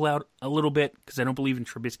it'll level out a little bit? Because I don't believe in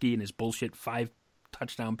Trubisky and his bullshit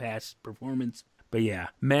 5-touchdown pass performance. But yeah,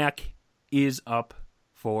 Mack is up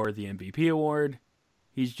for the MVP award.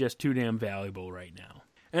 He's just too damn valuable right now.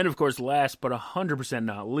 And of course, last but 100%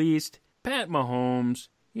 not least, Pat Mahomes.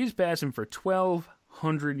 He's passing for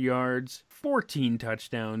 1,200 yards, 14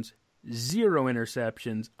 touchdowns, 0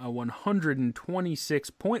 interceptions, a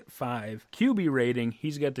 126.5 QB rating.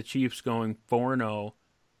 He's got the Chiefs going 4-0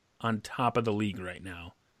 on top of the league right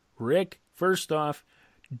now. Rick, first off,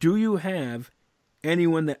 do you have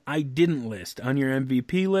anyone that I didn't list on your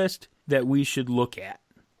MVP list that we should look at?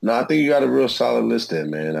 No, I think you got a real solid list there,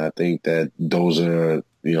 man. I think that those are,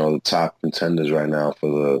 the top contenders right now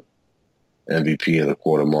for the MVP of the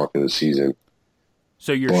quarter mark of the season.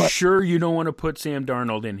 So you're sure you don't want to put Sam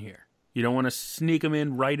Darnold in here? You don't want to sneak him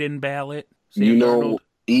in right-in ballot? Darnold?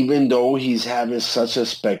 Even though he's having such a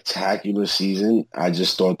spectacular season, I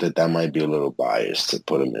just thought that might be a little biased to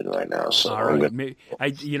put him in right now. So all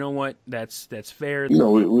right. You know what? That's fair. We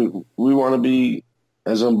want to be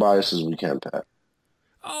as unbiased as we can, Pat.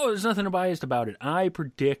 Oh, there's nothing biased about it. I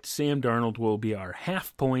predict Sam Darnold will be our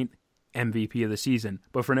half-point MVP of the season.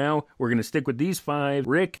 But for now, we're going to stick with these 5.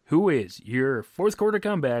 Rick, who is your fourth quarter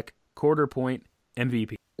comeback, quarter-point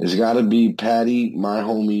MVP? It's got to be Patty, my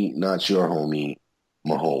homie, not your homie,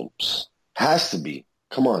 Mahomes. Has to be.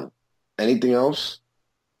 Come on. Anything else?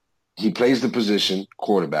 He plays the position,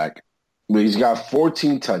 quarterback. But he's got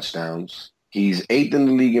 14 touchdowns. He's 8th in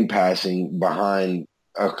the league in passing behind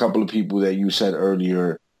a couple of people that you said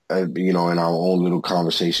earlier, in our own little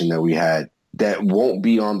conversation that we had, that won't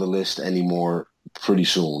be on the list anymore pretty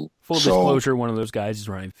soon. Full disclosure, one of those guys is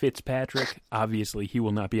Ryan Fitzpatrick. Obviously, he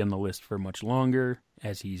will not be on the list for much longer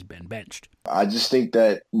as he's been benched. I just think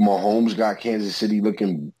that Mahomes got Kansas City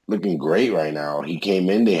looking great right now. He came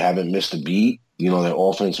in, they haven't missed a beat. Their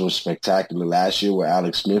offense was spectacular last year with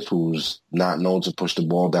Alex Smith, who's not known to push the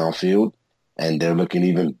ball downfield. And they're looking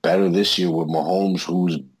even better this year with Mahomes,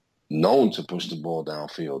 who's known to push the ball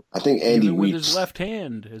downfield. I think Andy Reid with his left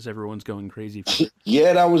hand, as everyone's going crazy for.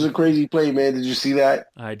 Yeah, that was a crazy play, man. Did you see that?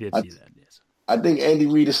 I did see that. Yes. I think Andy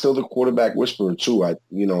Reid is still the quarterback whisperer too.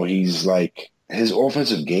 He's like, his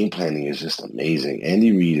offensive game planning is just amazing.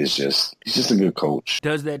 Andy Reid he's just a good coach.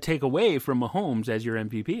 Does that take away from Mahomes as your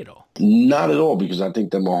MVP at all? Not at all, because I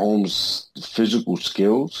think that Mahomes' physical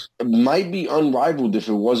skills might be unrivaled if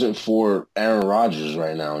it wasn't for Aaron Rodgers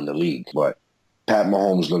right now in the league. But Pat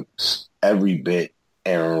Mahomes looks every bit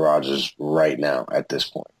Aaron Rodgers right now at this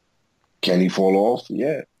point. Can he fall off?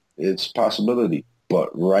 Yeah, it's a possibility.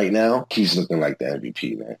 But right now, he's looking like the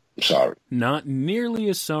MVP, man. I'm sorry. Not nearly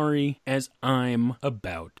as sorry as I'm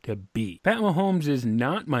about to be. Pat Mahomes is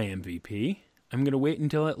not my MVP. I'm going to wait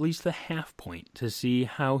until at least the half point to see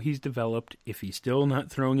how he's developed, if he's still not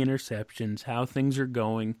throwing interceptions, how things are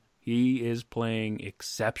going. He is playing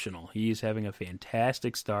exceptional. He is having a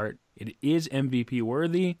fantastic start. It is MVP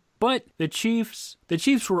worthy, but the Chiefs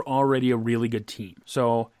were already a really good team.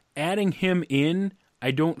 So adding him in,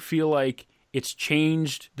 I don't feel like it's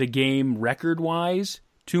changed the game record-wise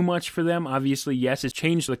too much for them. Obviously, yes, it's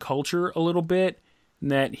changed the culture a little bit, in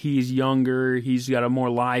that he's younger, he's got a more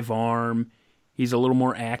live arm, he's a little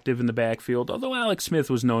more active in the backfield, although Alex Smith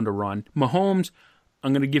was known to run. Mahomes,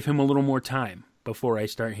 I'm going to give him a little more time before I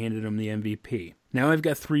start handing him the MVP. Now I've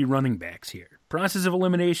got 3 running backs here. Process of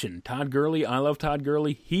elimination. Todd Gurley, I love Todd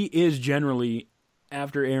Gurley. He is generally,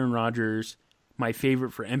 after Aaron Rodgers, my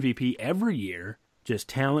favorite for MVP every year, just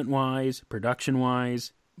talent-wise,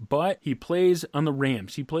 production-wise. But he plays on the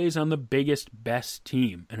Rams. He plays on the biggest, best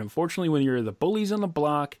team. And unfortunately, when you're the bullies on the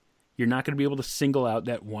block, you're not going to be able to single out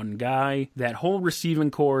that one guy. That whole receiving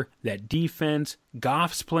core, that defense,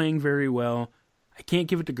 Goff's playing very well. I can't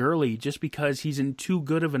give it to Gurley just because he's in too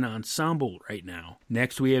good of an ensemble right now.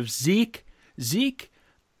 Next, we have Zeke. Zeke,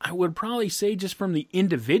 I would probably say just from the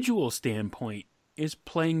individual standpoint, is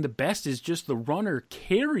playing the best, is just the runner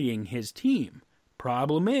carrying his team.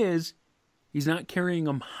 Problem is, he's not carrying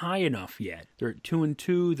them high enough yet. They're at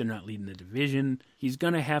 2-2. They're not leading the division. He's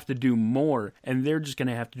going to have to do more, and they're just going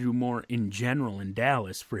to have to do more in general in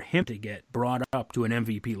Dallas for him to get brought up to an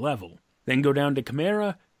MVP level. Then go down to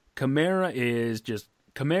Kamara. Kamara's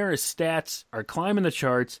stats are climbing the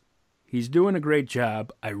charts. He's doing a great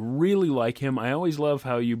job. I really like him. I always love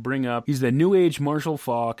how you bring up he's the new age Marshall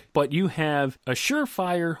Faulk, but you have a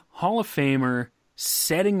surefire Hall of Famer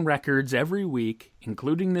setting records every week,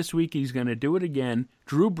 including this week he's going to do it again.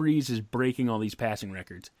 Drew Brees is breaking all these passing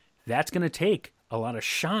records. That's going to take a lot of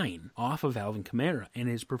shine off of Alvin Kamara and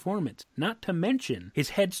his performance. Not to mention,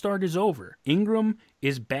 his head start is over. Ingram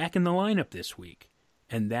is back in the lineup this week,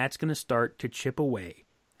 and that's going to start to chip away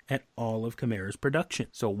at all of Kamara's production.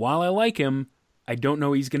 So while I like him, I don't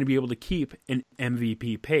know he's going to be able to keep an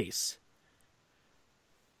MVP pace.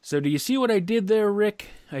 So do you see what I did there, Rick?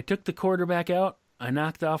 I took the quarterback out, I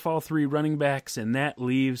knocked off all 3 running backs, and that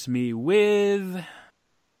leaves me with...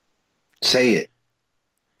 Say it.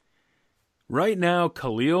 Right now,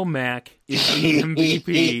 Khalil Mack is the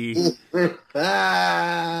MVP.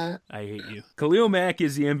 I hate you. Khalil Mack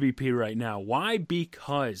is the MVP right now. Why?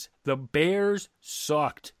 Because the Bears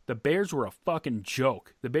sucked. The Bears were a fucking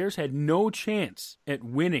joke. The Bears had no chance at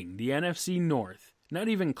winning the NFC North. Not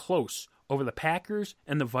even close. Over the Packers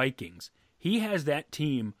and the Vikings. He has that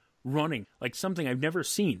team running like something I've never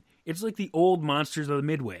seen. It's like the old monsters of the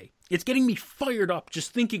Midway. It's getting me fired up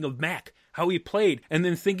just thinking of Mac, how he played, and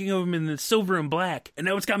then thinking of him in the silver and black, and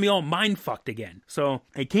now it's got me all mind-fucked again. So,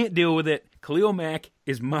 I can't deal with it. Khalil Mack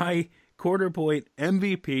is my quarter-point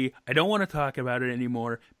MVP. I don't want to talk about it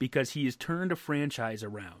anymore because he has turned a franchise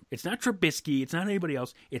around. It's not Trubisky, it's not anybody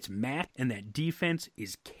else, it's Mac, and that defense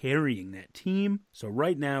is carrying that team. So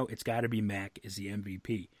right now, it's got to be Mac as the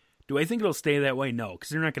MVP. Do I think it'll stay that way? No, because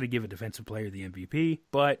they're not going to give a defensive player the MVP,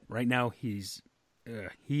 but right now, he's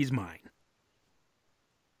mine.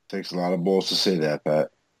 Takes a lot of balls to say that,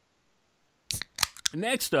 Pat.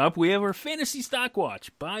 Next up, we have our fantasy stock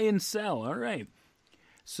watch. Buy and sell. All right.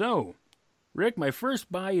 So, Rick, my first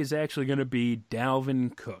buy is actually going to be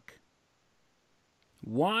Dalvin Cook.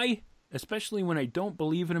 Why? Especially when I don't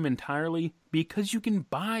believe in him entirely. Because you can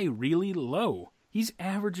buy really low. He's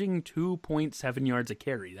averaging 2.7 yards a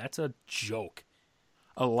carry. That's a joke.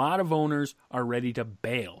 A lot of owners are ready to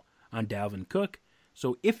bail on Dalvin Cook.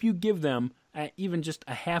 So if you give them even just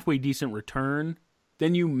a halfway decent return,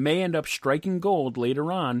 then you may end up striking gold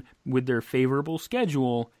later on with their favorable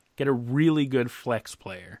schedule, get a really good flex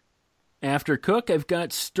player. After Cook, I've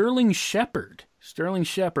got Sterling Shepard. Sterling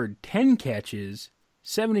Shepard, 10 catches,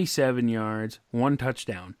 77 yards, 1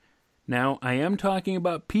 touchdown. Now, I am talking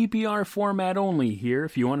about PPR format only here.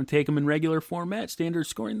 If you want to take him in regular format, standard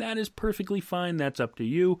scoring, that is perfectly fine. That's up to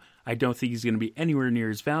you. I don't think he's going to be anywhere near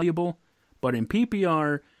as valuable. But in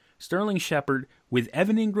PPR, Sterling Shepard, with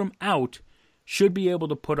Evan Ingram out, should be able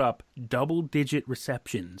to put up double-digit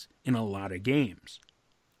receptions in a lot of games.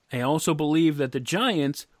 I also believe that the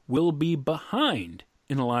Giants will be behind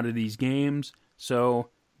in a lot of these games, so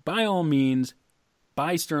by all means,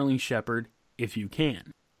 buy Sterling Shepard if you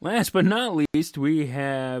can. Last but not least, we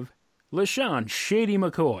have LeSean Shady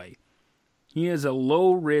McCoy. He is a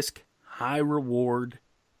low-risk, high-reward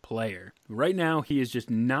player. Right now, he is just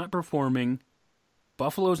not performing.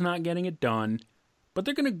 Buffalo's not getting it done, but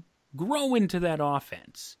they're going to grow into that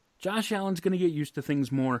offense. Josh Allen's going to get used to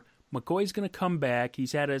things more. McCoy's going to come back.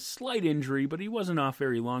 He's had a slight injury, but he wasn't off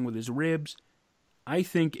very long with his ribs. I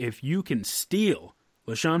think if you can steal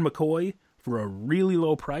LeSean McCoy for a really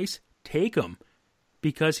low price, take him,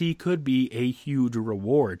 because he could be a huge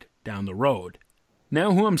reward down the road.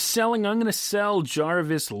 Now who I'm selling, I'm going to sell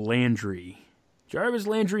Jarvis Landry. Jarvis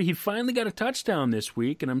Landry, he finally got a touchdown this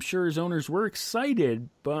week, and I'm sure his owners were excited,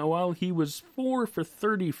 but while he was 4 for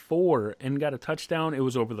 34 and got a touchdown, it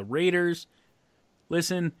was over the Raiders.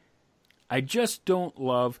 Listen, I just don't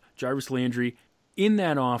love Jarvis Landry in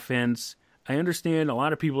that offense. I understand a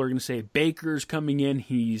lot of people are going to say Baker's coming in,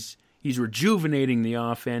 he's rejuvenating the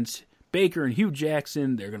offense. Baker and Hugh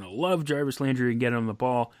Jackson, they're going to love Jarvis Landry and get him the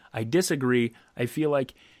ball. I disagree. I feel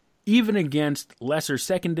like even against lesser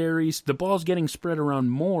secondaries, the ball's getting spread around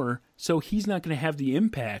more, so he's not going to have the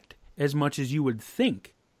impact as much as you would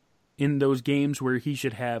think in those games where he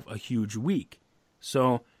should have a huge week.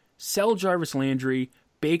 So sell Jarvis Landry.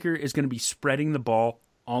 Baker is going to be spreading the ball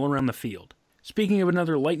all around the field. Speaking of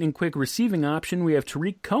another lightning-quick receiving option, we have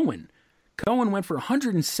Tariq Cohen. Cohen went for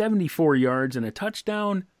 174 yards and a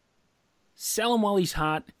touchdown. Sell him while he's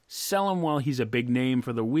hot. Sell him while he's a big name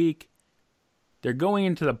for the week. They're going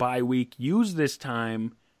into the bye week. Use this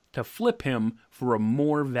time to flip him for a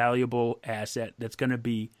more valuable asset that's going to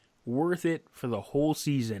be worth it for the whole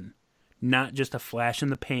season, not just a flash in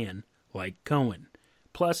the pan like Cohen.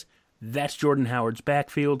 Plus, that's Jordan Howard's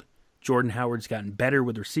backfield. Jordan Howard's gotten better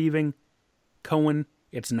with receiving. Cohen,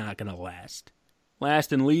 it's not going to last.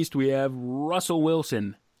 Last and least, we have Russell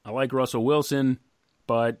Wilson. I like Russell Wilson,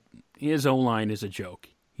 but his O-line is a joke.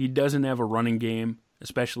 He doesn't have a running game,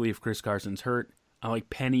 especially if Chris Carson's hurt. I like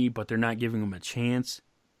Penny, but they're not giving him a chance.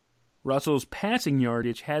 Russell's passing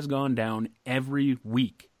yardage has gone down every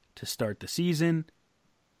week to start the season.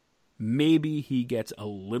 Maybe he gets a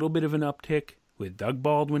little bit of an uptick with Doug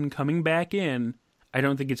Baldwin coming back in. I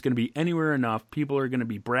don't think it's going to be anywhere enough. People are going to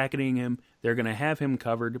be bracketing him. They're going to have him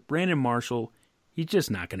covered. Brandon Marshall, he's just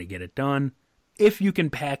not going to get it done. If you can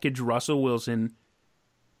package Russell Wilson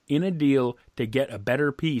in a deal to get a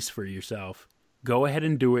better piece for yourself, go ahead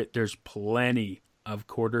and do it. There's plenty of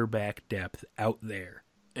quarterback depth out there.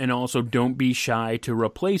 And also, don't be shy to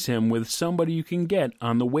replace him with somebody you can get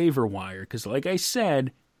on the waiver wire. Because like I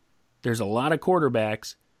said, there's a lot of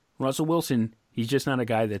quarterbacks. Russell Wilson, he's just not a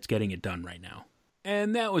guy that's getting it done right now.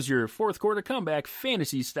 And that was your fourth quarter comeback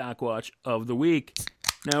fantasy stock watch of the week.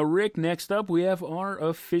 Now, Rick, next up we have our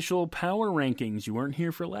official power rankings. You weren't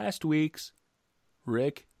here for last week's.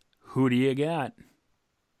 Rick, who do you got?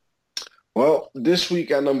 Well, this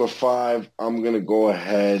week at number 5, I'm going to go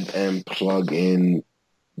ahead and plug in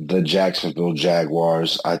the Jacksonville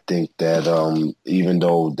Jaguars. I think that even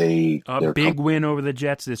though they're big win over the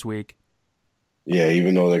Jets this week. Yeah,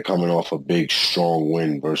 even though they're coming off a big, strong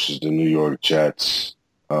win versus the New York Jets,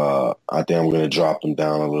 I think I'm going to drop them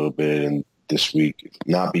down a little bit this week.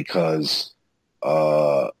 Not because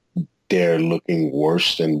they're looking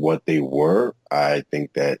worse than what they were. I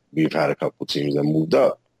think that we've had a couple teams that moved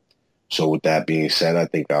up. So with that being said, I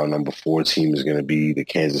think our number 4 team is going to be the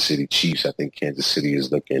Kansas City Chiefs. I think Kansas City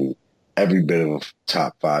is looking every bit of a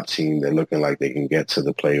top 5 team. They're looking like they can get to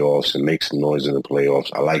the playoffs and make some noise in the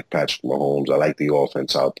playoffs. I like Patrick Mahomes. I like the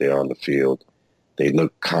offense out there on the field. They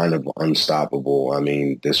look kind of unstoppable. I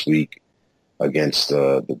mean, this week against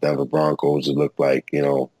the Denver Broncos, it looked like,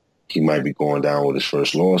 he might be going down with his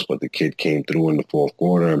first loss, but the kid came through in the fourth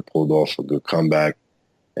quarter and pulled off a good comeback.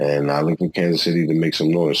 And I look for Kansas City to make some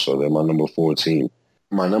noise, so they're my number 4 team.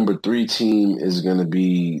 My number 3 team is going to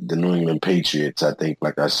be the New England Patriots. I think,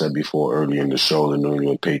 like I said before earlier in the show, the New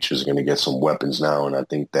England Patriots are going to get some weapons now, and I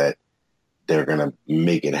think that they're going to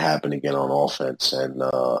make it happen again on offense. And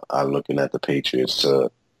I'm looking at the Patriots to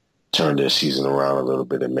turn their season around a little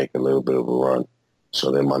bit and make a little bit of a run. So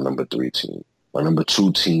they're my number 3 team. My number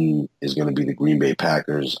 2 team is going to be the Green Bay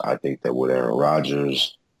Packers. I think that with Aaron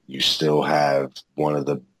Rodgers, you still have one of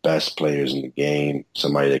the best players in the game,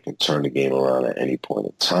 somebody that can turn the game around at any point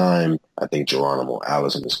in time. I think Geronimo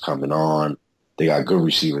Allison is coming on. They got good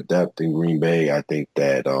receiver depth in Green Bay. I think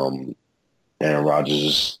that Aaron Rodgers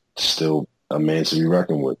is still a man to be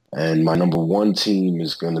reckoned with. And my number 1 team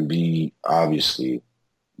is going to be, obviously,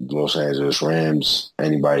 Los Angeles Rams.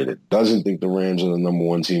 Anybody that doesn't think the Rams are the number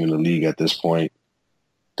 1 team in the league at this point,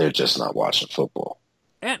 they're just not watching football.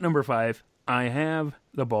 At number 5, I have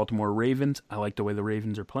the Baltimore Ravens. I like the way the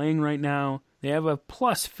Ravens are playing right now. They have a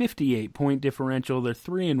plus 58-point differential. They're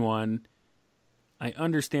 3-1. I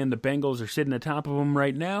understand the Bengals are sitting atop of them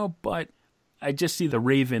right now, but I just see the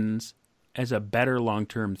Ravens as a better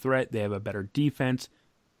long-term threat. They have a better defense.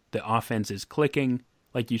 The offense is clicking.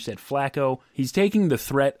 Like you said, Flacco, he's taking the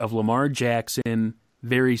threat of Lamar Jackson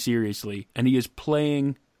very seriously, and he is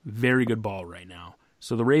playing very good ball right now.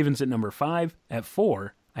 So the Ravens at number 5. At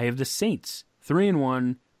 4, I have the Saints,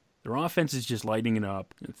 3-1. Their offense is just lighting it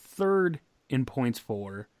up. 3rd in points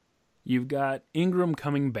for. You've got Ingram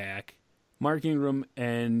coming back. Mark Ingram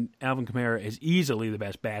and Alvin Kamara is easily the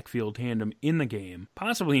best backfield tandem in the game,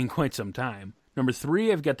 possibly in quite some time. Number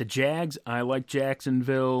 3, I've got the Jags. I like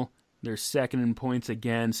Jacksonville. They're 2nd in points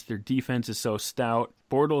against. Their defense is so stout.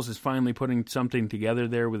 Bortles is finally putting something together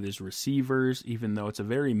there with his receivers, even though it's a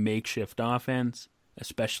very makeshift offense,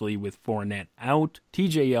 especially with Fournette out.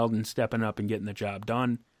 TJ Yeldon stepping up and getting the job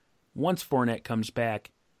done. Once Fournette comes back,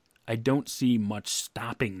 I don't see much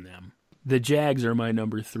stopping them. The Jags are my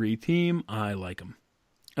number 3 team. I like them,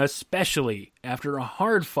 especially after a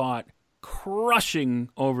hard-fought, crushing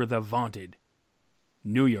over the vaunted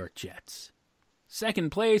New York Jets.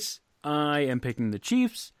 2nd place, I am picking the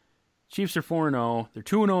Chiefs. Chiefs are 4-0. They're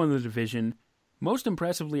 2-0 in the division. Most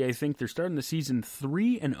impressively, I think they're starting the season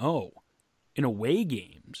 3-0 in away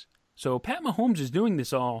games. So Pat Mahomes is doing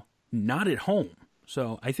this all not at home.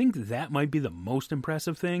 So I think that might be the most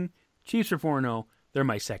impressive thing. Chiefs are 4-0. They're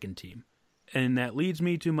my 2nd team. And that leads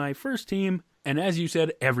me to my 1st team. And as you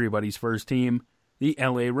said, everybody's 1st team, the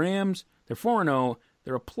LA Rams. They're 4-0.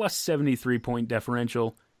 They're a plus 73-point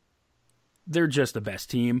differential. They're just the best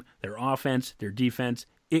team. Their offense, their defense,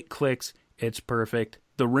 it clicks. It's perfect.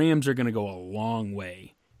 The Rams are going to go a long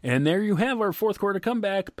way. And there you have our fourth quarter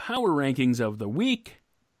comeback power rankings of the week.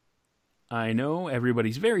 I know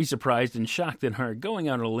everybody's very surprised and shocked at our going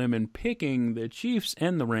out on a limb and picking the Chiefs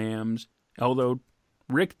and the Rams. Although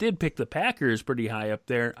Rick did pick the Packers pretty high up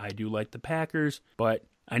there. I do like the Packers, but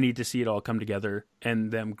I need to see it all come together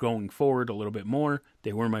and them going forward a little bit more.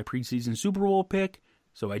 They were my preseason Super Bowl pick,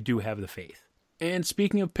 so I do have the faith. And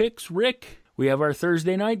speaking of picks, Rick, we have our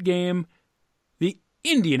Thursday night game, the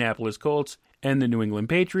Indianapolis Colts and the New England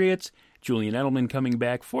Patriots. Julian Edelman coming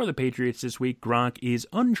back for the Patriots this week. Gronk is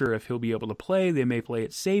unsure if he'll be able to play. They may play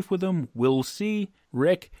it safe with him. We'll see.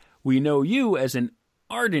 Rick, we know you as an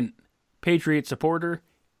ardent Patriot supporter.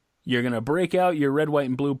 You're going to break out your red, white,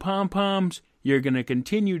 and blue pom-poms. You're going to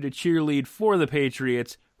continue to cheerlead for the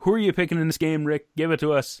Patriots. Who are you picking in this game, Rick? Give it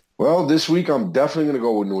to us. Well, this week I'm definitely going to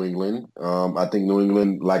go with New England. I think New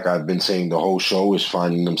England, like I've been saying the whole show, is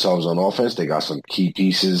finding themselves on offense. They got some key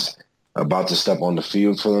pieces about to step on the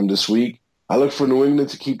field for them this week. I look for New England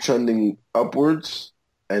to keep trending upwards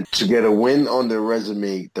and to get a win on their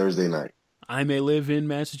resume Thursday night. I may live in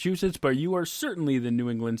Massachusetts, but you are certainly the New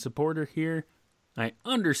England supporter here. I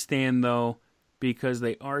understand, though, because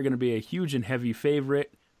they are going to be a huge and heavy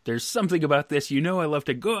favorite. There's something about this. You know I love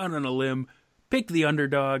to go out on a limb, pick the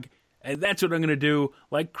underdog, and that's what I'm going to do.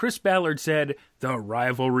 Like Chris Ballard said, the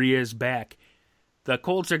rivalry is back. The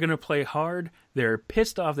Colts are going to play hard. They're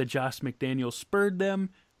pissed off that Josh McDaniels spurred them.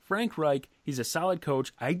 Frank Reich, he's a solid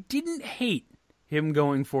coach. I didn't hate him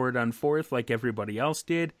going for it on fourth like everybody else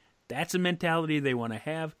did. That's a mentality they want to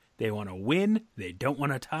have. They want to win. They don't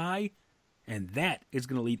want to tie. And that is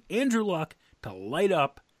going to lead Andrew Luck to light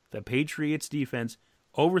up the Patriots defense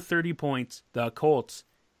over 30 points. The Colts,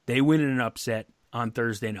 they win in an upset on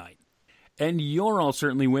Thursday night. And you're all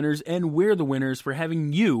certainly winners, and we're the winners for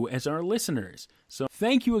having you as our listeners. So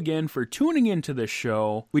thank you again for tuning into the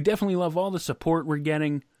show. We definitely love all the support we're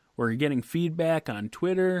getting. We're getting feedback on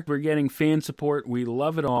Twitter. We're getting fan support. We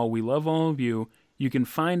love it all. We love all of you. You can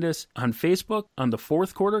find us on Facebook on the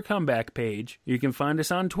Fourth Quarter Comeback page. You can find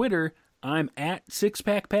us on Twitter. I'm at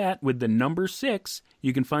SixPackPat with the number 6.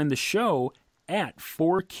 You can find the show at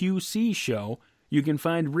 4QC Show. You can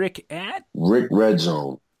find Rick at Rick Red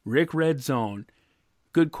Zone. Rick Red Zone.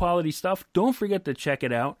 Good quality stuff. Don't forget to check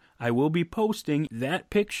it out. I will be posting that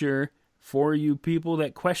picture for you people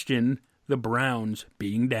that question the Browns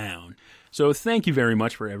being down. So thank you very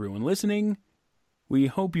much for everyone listening. We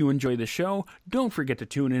hope you enjoy the show. Don't forget to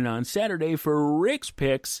tune in on Saturday for Rick's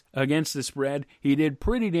picks against the spread. He did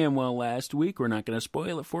pretty damn well last week. We're not going to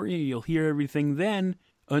spoil it for you. You'll hear everything then.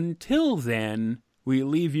 Until then, we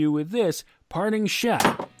leave you with this parting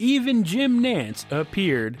shot. Even Jim Nantz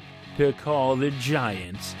appeared to call the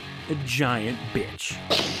Giants a giant bitch.